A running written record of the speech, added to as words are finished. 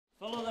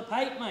Follow the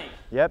pipe, mate.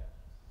 Yep.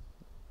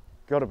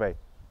 Gotta be.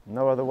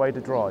 No other way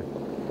to drive.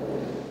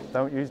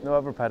 Don't use no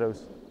other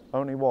pedals.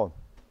 Only one.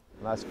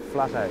 And that's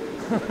flat out.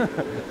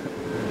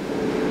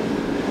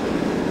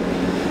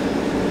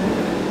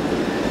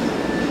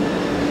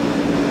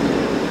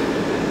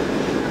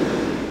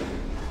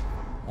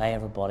 Hi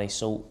everybody.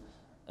 So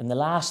in the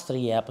last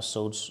 3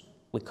 episodes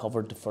we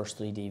covered the first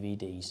 3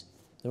 DVDs.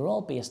 They were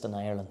all based in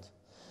Ireland,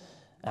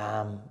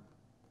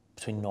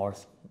 between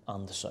North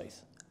and the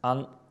South.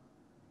 And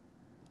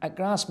at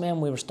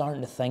GRASSMEN we were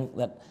starting to think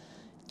that,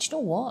 do you know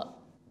what?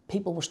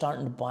 People were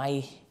starting to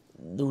buy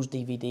those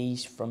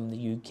DVDs from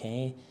the UK.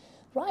 They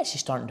were actually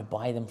starting to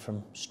buy them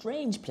from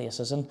strange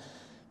places. And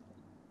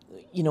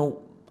you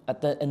know,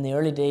 in the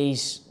early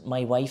days,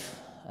 my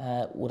wife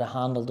would have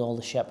handled all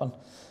the shipping,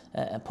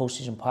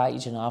 postage and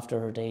packaging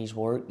after her day's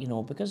work, you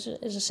know, because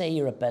as I say,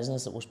 you're a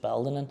business that was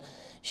building, and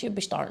she'd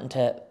be starting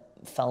to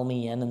fill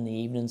me in the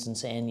evenings and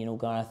saying, you know,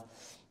 Gareth,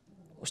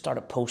 we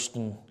started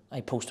posting,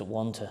 I posted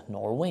one to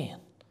Norway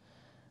and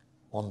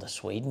one to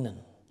Sweden and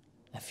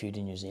a few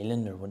to New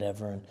Zealand or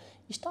whatever, and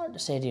you start to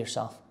say to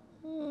yourself,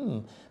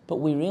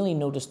 but we really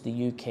noticed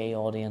the UK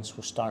audience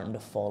was starting to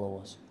follow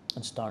us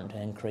and starting to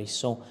increase.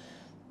 So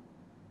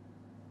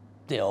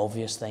the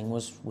obvious thing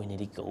was we need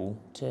to go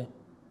to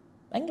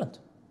England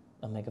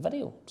and make a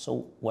video.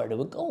 So where do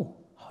we go?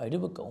 How do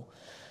we go?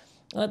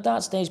 And at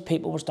that stage,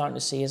 people were starting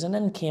to see us, and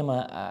then came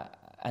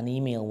an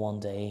email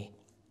one day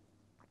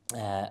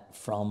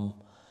from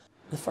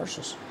the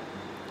Furses,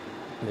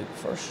 Luke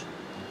Furse,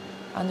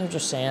 and they're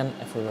just saying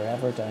if we were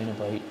ever down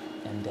about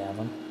in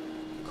Devon,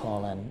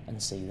 call in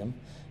and see them.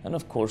 And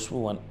of course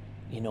we went,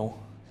 you know,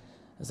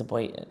 as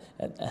about,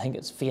 I think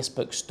it's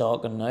Facebook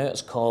stalking now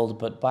it's called,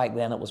 but back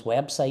then it was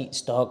website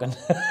stalking.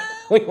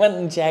 We went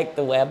and checked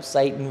the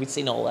website and we'd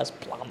seen all this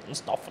plant and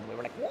stuff, and we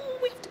were like, whoa,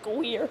 we have to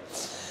go here.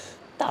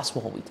 That's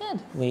what we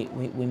did.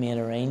 We made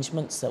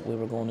arrangements that we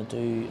were going to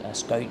do a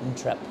scouting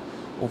trip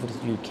over to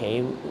the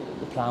UK.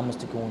 The plan was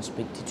to go and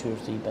speak to 2 or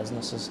 3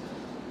 businesses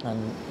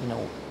and, you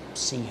know,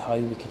 see how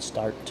we could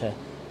start to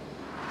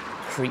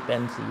creep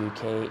into the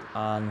UK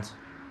and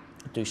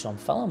do some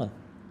filming.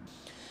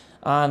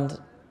 And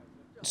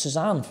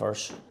Suzanne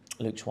Furse,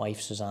 Luke's wife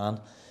Suzanne,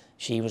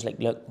 she was like,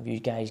 look, if you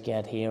guys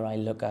get here, I'll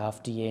look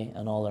after you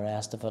and all the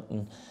rest of it.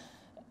 And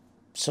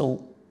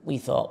so we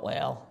thought,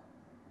 well,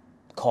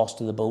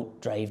 cost of the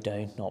boat, drive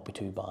down, not be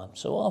too bad.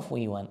 So off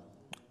we went.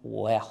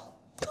 Well,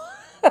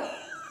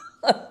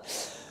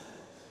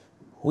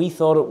 we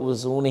thought it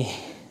was only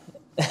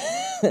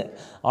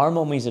our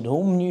mummies at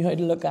home knew how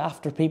to look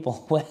after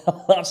people.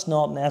 Well, that's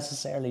not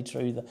necessarily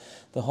true.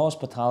 The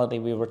hospitality,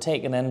 we were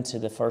taken into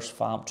the first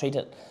family,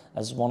 treated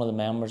as one of the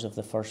members of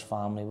the first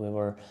family. We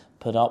were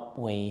put up,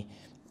 we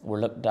were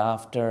looked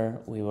after,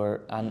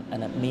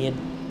 and it made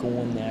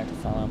going there to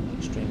film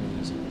extremely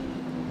easy.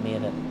 It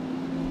made it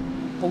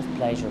both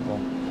pleasurable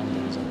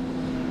and easy.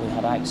 We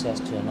had access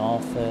to an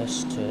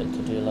office to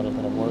do a little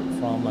bit of work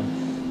from,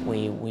 and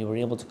we were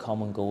able to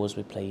come and go as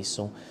we pleased.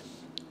 So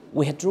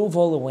we had drove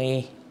all the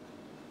way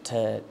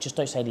to just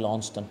outside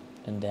Launceston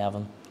in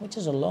Devon, which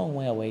is a long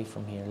way away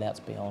from here, let's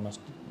be honest.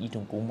 You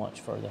don't go much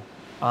further.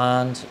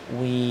 And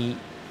we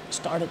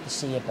started to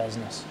see a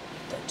business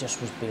that just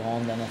was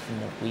beyond anything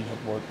that we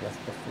had worked with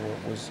before.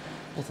 It was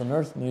both an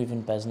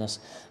earth-moving business,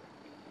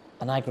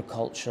 an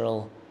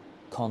agricultural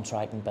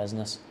contracting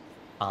business,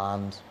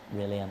 and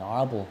really an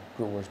arable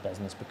growers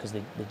business, because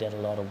they did a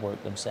lot of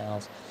work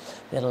themselves.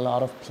 They had a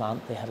lot of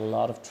plant, they had a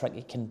lot of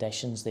tricky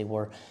conditions. They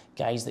were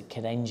guys that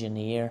could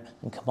engineer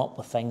and come up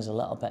with things a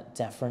little bit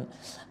different.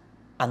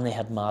 And they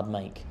had Mad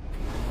Mike.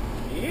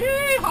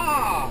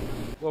 Yeehaw!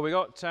 Well, we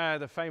got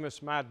the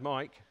famous Mad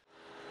Mike.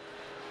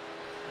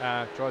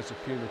 Drives the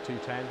Puma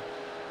 210.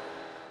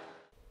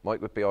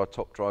 Mike would be our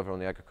top driver on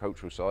the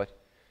agricultural side.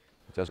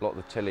 He does a lot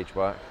of the tillage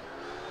work,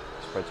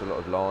 spreads a lot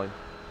of line,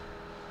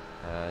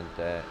 and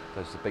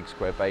does the big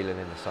square baling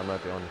in the summer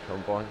behind the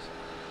combines.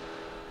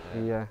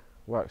 He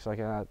works like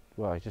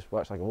he just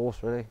works like a horse,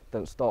 really.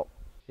 Don't stop.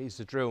 He's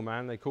the drill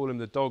man. They call him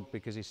the dog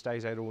because he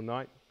stays out all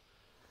night.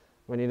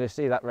 When you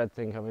see that red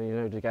thing coming, you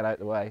know to get out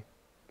the way,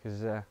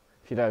 because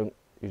if you don't,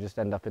 you just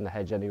end up in the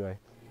hedge anyway.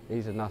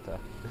 He's a nutter.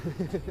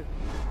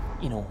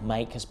 You know,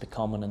 Mike has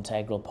become an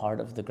integral part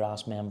of the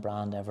GRASSMEN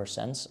brand ever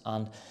since,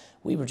 and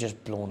we were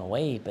just blown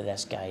away by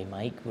this guy,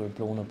 Mike. We were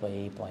blown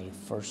away by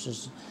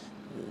Furses,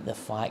 the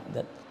fact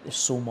that there's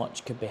so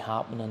much could be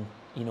happening.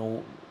 You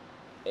know,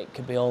 it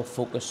could be all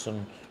focused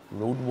on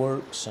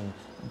roadworks and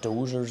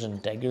dozers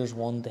and diggers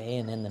one day,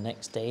 and then the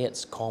next day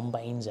it's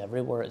combines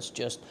everywhere. It's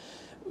just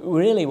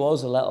really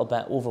was a little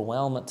bit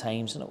overwhelmed at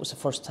times, and it was the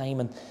first time.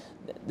 And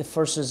the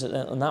Furses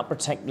in that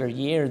particular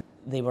year,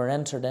 they were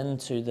entered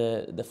into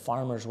the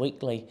Farmers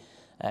Weekly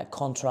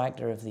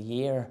Contractor of the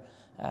Year,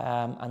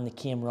 and they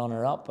came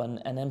runner-up.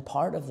 And in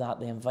part of that,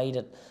 they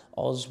invited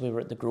us. We were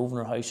at the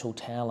Grosvenor House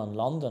Hotel in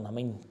London. I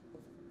mean,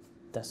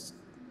 this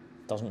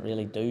doesn't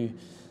really do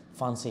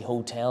fancy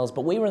hotels,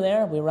 but we were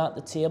there. We were at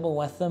the table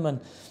with them,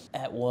 and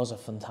it was a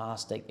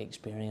fantastic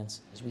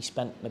experience. We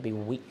spent maybe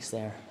weeks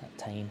there at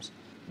times.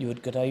 You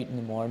would get out in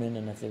the morning,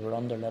 and if they were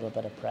under a little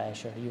bit of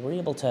pressure, you were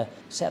able to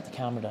set the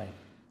camera down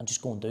and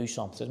just go and do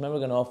something. So I remember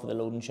going off with a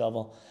loading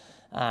shovel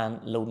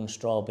and loading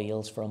straw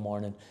bales for a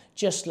morning.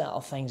 Just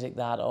little things like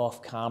that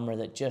off camera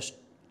that just,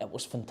 it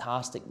was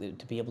fantastic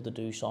to be able to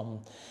do something.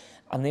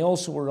 And they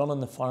also were running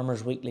the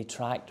Farmers Weekly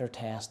tractor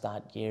test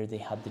that year. They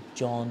had the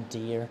John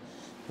Deere,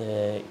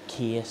 the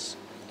Case,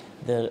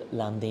 the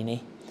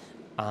Landini,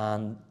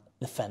 and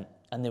the Finn.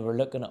 And they were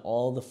looking at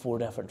all the 4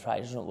 different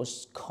tractors, and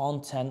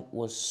content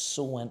was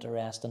so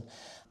interesting.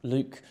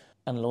 Luke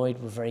and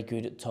Lloyd were very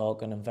good at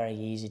talking and very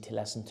easy to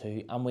listen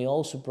to. And we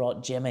also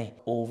brought Jimmy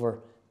over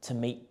to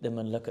meet them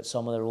and look at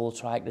some of their old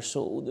tractors.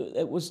 So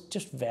it was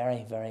just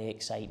very, very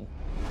exciting.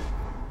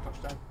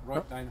 Touchdown,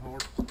 right down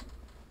hard.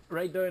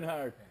 Right down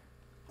hard.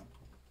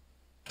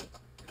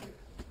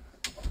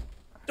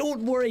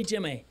 Don't worry,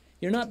 Jimmy.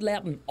 You're not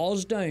letting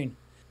us down.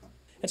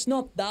 It's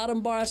not that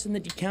embarrassing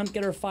that you can't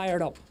get her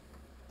fired up.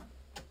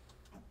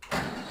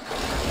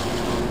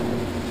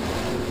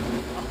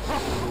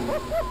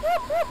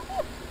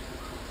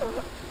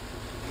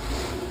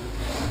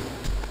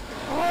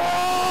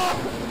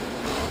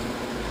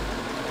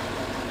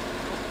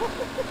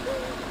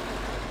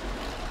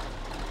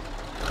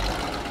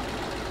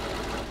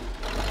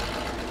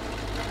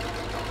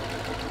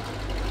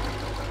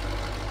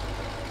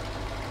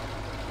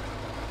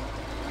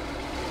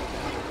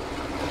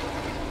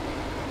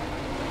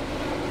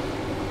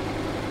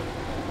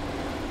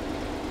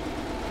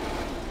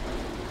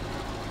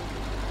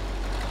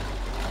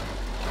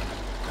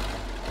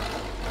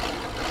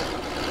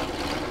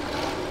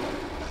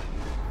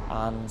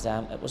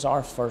 And it was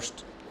our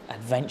first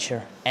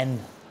adventure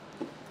into,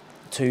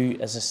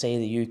 as I say,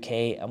 the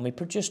UK, and we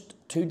produced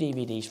 2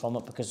 DVDs from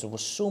it because there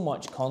was so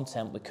much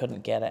content we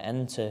couldn't get it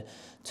into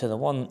the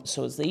one.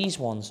 So it's these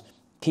ones,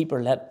 Keep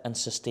Her Lit and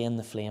Sustain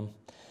the Flame.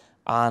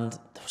 And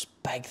there was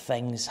big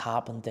things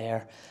happened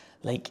there.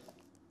 Like,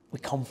 we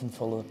come from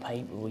Full of the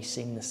Pipe where we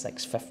seen the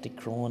 650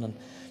 Krone, and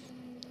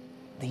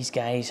these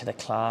guys had a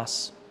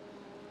class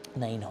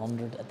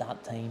 900 at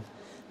that time.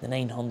 The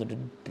 900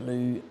 had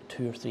blew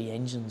 2 or 3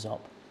 engines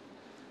up,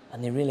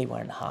 and they really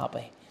weren't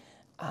happy.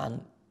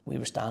 And we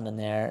were standing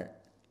there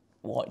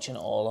watching it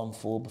all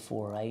unfold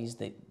before our eyes.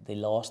 They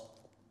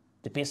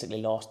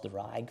basically lost the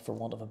rag, for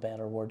want of a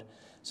better word.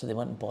 So they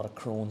went and bought a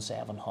Krone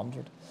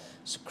 700.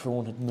 So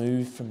Krone had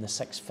moved from the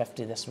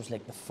 650. This was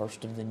like the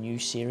first of the new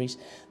series.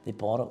 They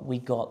bought it. We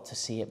got to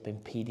see it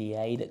being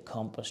PDI'd at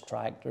Compass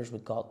Tractors. We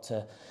got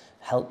to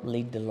help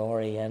lead the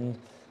lorry in,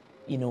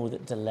 you know,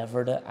 that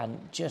delivered it, and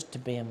just to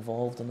be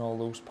involved in all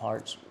those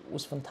parts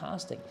was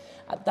fantastic.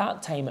 At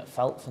that time it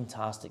felt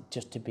fantastic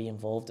just to be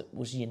involved. It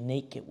was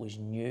unique, it was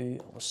new,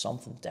 it was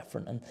something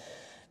different. And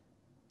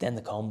then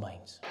the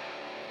combines.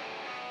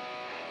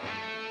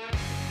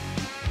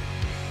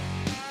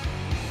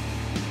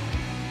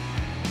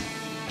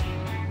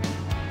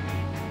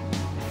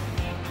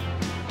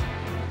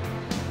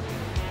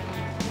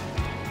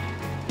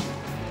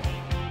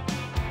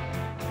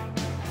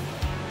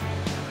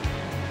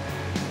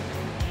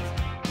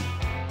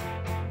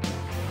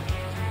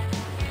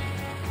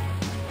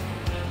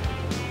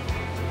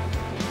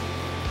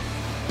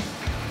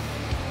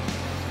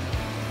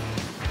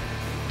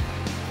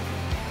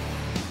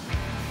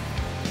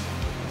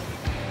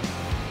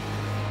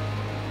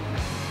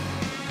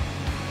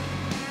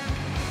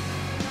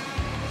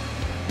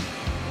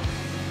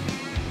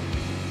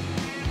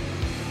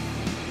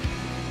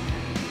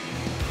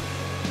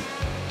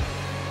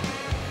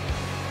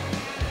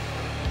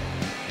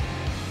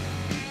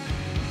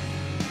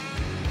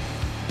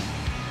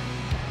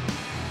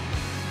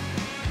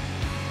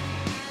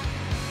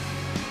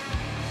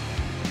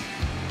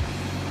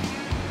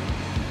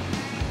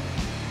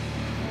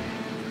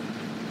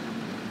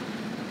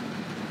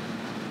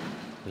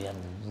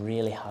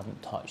 Really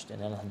hadn't touched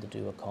in anything to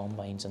do with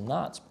combines, and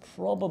that's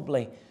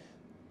probably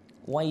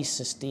why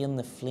Sustain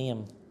the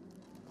Flame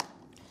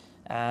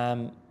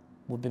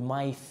would be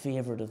my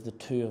favourite of the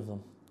 2 of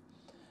them,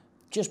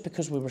 just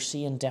because we were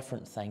seeing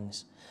different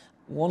things.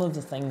 One of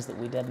the things that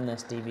we did in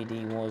this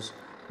DVD was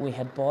we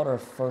had bought our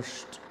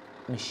first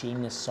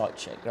machine as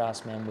such at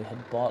GRASSMEN. We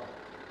had bought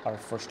our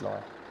first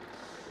lorry,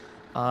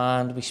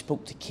 and we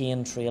spoke to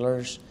Kane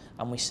Trailers,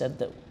 and we said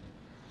that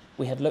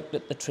we had looked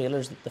at the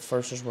trailers that the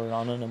Furses were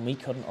running, and we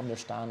couldn't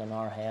understand in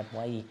our head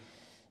why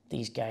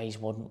these guys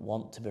wouldn't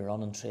want to be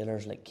running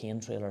trailers like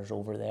Kane Trailers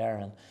over there.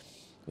 And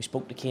we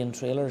spoke to Kane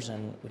Trailers,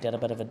 and we did a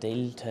bit of a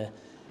deal to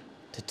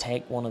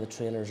take one of the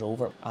trailers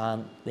over,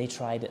 and they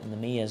tried it in the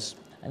maze,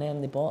 and then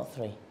they bought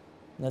 3.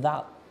 Now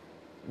that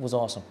was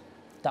awesome.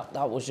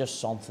 That was just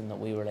something that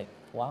we were like,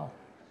 wow.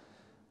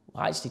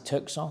 I actually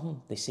took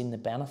something, they seen the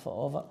benefit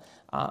of it,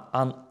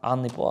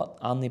 and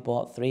they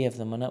bought 3 of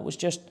them, and it was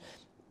just,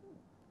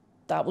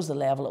 that was the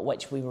level at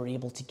which we were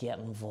able to get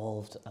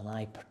involved, and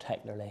I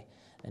particularly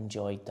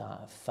enjoyed that.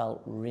 It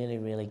felt really,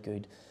 really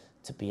good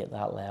to be at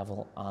that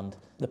level, and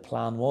the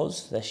plan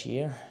was this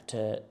year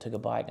to go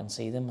back and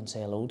see them and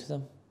say hello to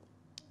them.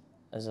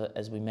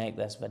 As we make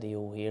this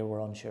video here,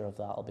 we're unsure if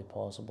that'll be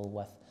possible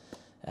with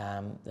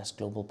this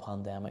global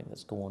pandemic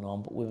that's going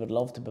on. But we would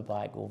love to be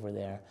back over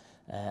there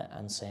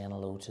and saying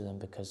hello to them,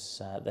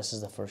 because this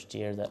is the first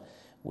year that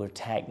we're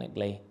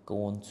technically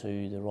going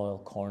to the Royal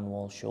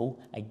Cornwall show.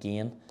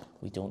 Again,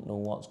 we don't know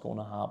what's going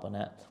to happen.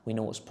 We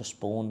know it's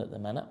postponed at the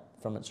minute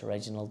from its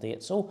original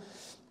date. So,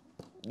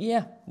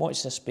 yeah,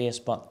 watch this space.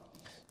 But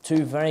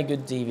 2 very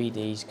good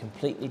DVDs,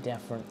 completely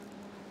different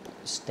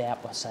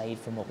step aside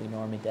from what we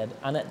normally did.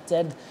 And it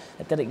did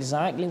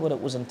exactly what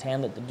it was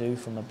intended to do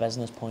from a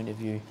business point of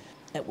view.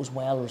 It was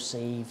well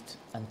received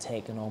and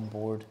taken on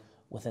board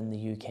within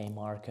the UK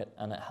market,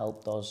 and it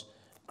helped us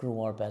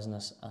grow our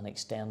business and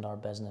extend our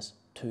business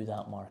to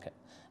that market.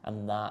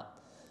 And that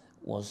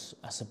was,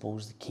 I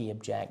suppose, the key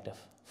objective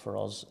for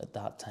us at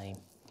that time.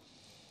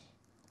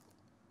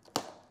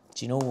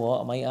 Do you know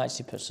what? I might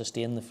actually put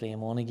Sustain the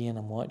Flame on again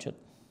and watch it.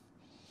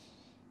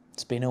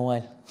 It's been a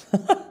while.